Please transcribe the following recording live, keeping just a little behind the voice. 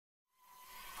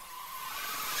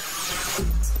What's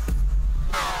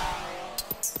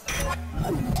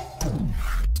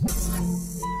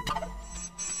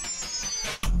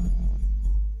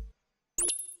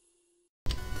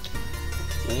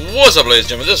up, ladies and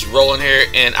gentlemen? This is Roland here,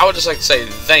 and I would just like to say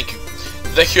thank you.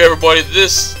 Thank you, everybody.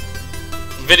 This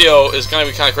video is going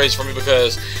to be kind of crazy for me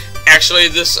because actually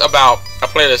this is about a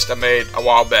playlist I made a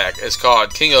while back. It's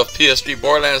called King of PS3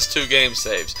 Borderlands 2 Game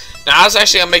Saves. Now, I was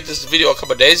actually going to make this video a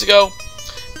couple days ago,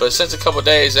 but since a couple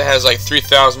days it has like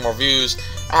 3,000 more views.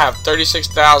 I have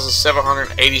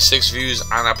 36,786 views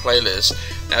on that playlist.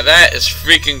 Now that is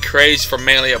freaking crazy for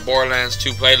mainly a Borderlands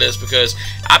 2 playlist, because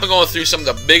I've been going through some of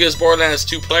the biggest Borderlands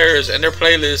 2 players and their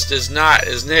playlist is not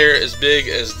as near as big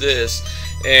as this,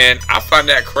 and I find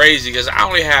that crazy because I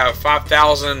only have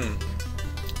 5,000.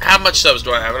 How much subs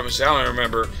do I have? Let me see. I don't even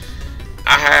remember.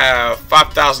 I have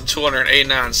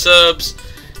 5,289 subs,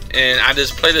 and on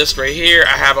this playlist right here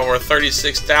I have over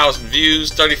 36,000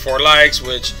 views, 34 likes,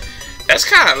 which that's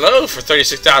kind of low for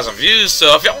 36,000 views.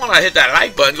 So if y'all want to hit that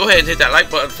like button, go ahead and hit that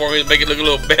like button for me to make it look a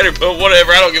little better. But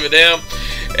whatever, I don't give a damn.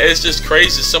 It's just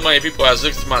crazy. So many people have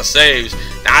looked through my saves.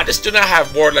 Now, I just do not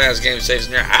have Borderlands game saves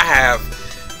in there. I have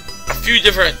a few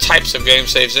different types of game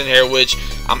saves in here, which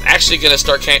I'm actually going to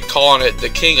start calling it the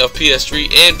King of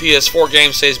PS3 and PS4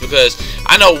 game saves, because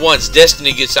I know once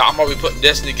Destiny gets out, I'm going to be putting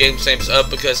Destiny game saves up,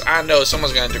 because I know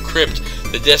someone's going to decrypt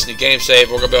the Destiny game save.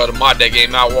 We're going to be able to mod that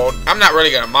game out. Well, I'm not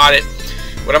really going to mod it.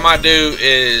 What I'm going to do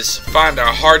is find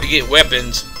our hard to get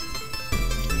weapons,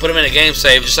 put them in a game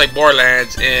save just like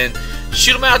Borderlands, and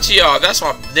shoot them out to y'all. That's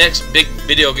my next big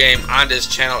video game on this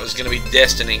channel, is going to be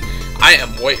Destiny. I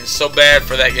am waiting so bad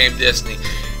for that game, Destiny.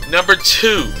 Number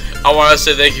 2, I want to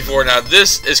say thank you for. Now,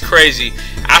 this is crazy.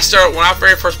 When I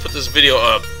very first put this video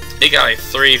up, it got like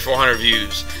 300-400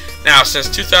 views. Now, since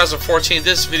 2014,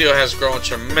 this video has grown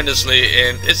tremendously,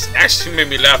 and it's actually made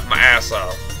me laugh my ass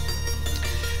off.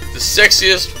 The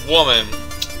sexiest woman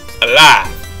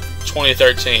alive,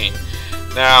 2013.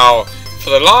 Now, for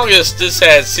the longest, this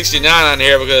had 69 on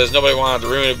here because nobody wanted to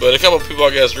ruin it, but a couple people, I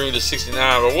guess, ruined it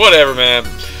 69, but whatever, man.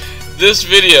 This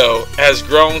video has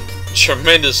grown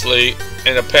tremendously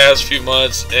in the past few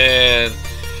months, and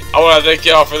I want to thank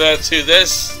y'all for that too.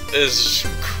 This is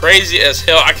crazy as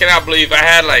hell. I cannot believe I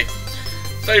had like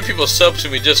 30 people sub to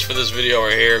me just for this video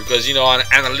right here, because you know, on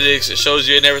analytics it shows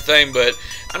you and everything, but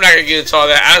I'm not gonna get into all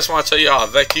that. I just want to tell y'all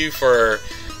thank you for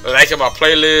liking my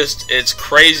playlist. It's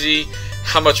crazy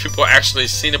how much people actually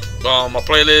seen my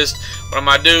playlist. What I'm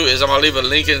gonna do is I'm gonna leave a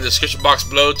link in the description box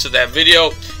below to that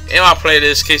video and my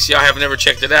playlist in case y'all have never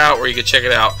checked it out, or you can check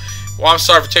it out. Well, I'm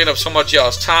sorry for taking up so much of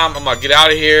y'all's time. I'm gonna get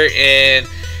out of here, and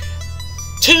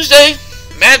Tuesday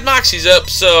Mad Moxie's up,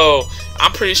 so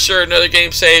I'm pretty sure another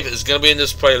game save is gonna be in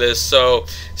this playlist. So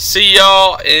see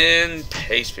y'all in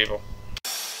peace, people.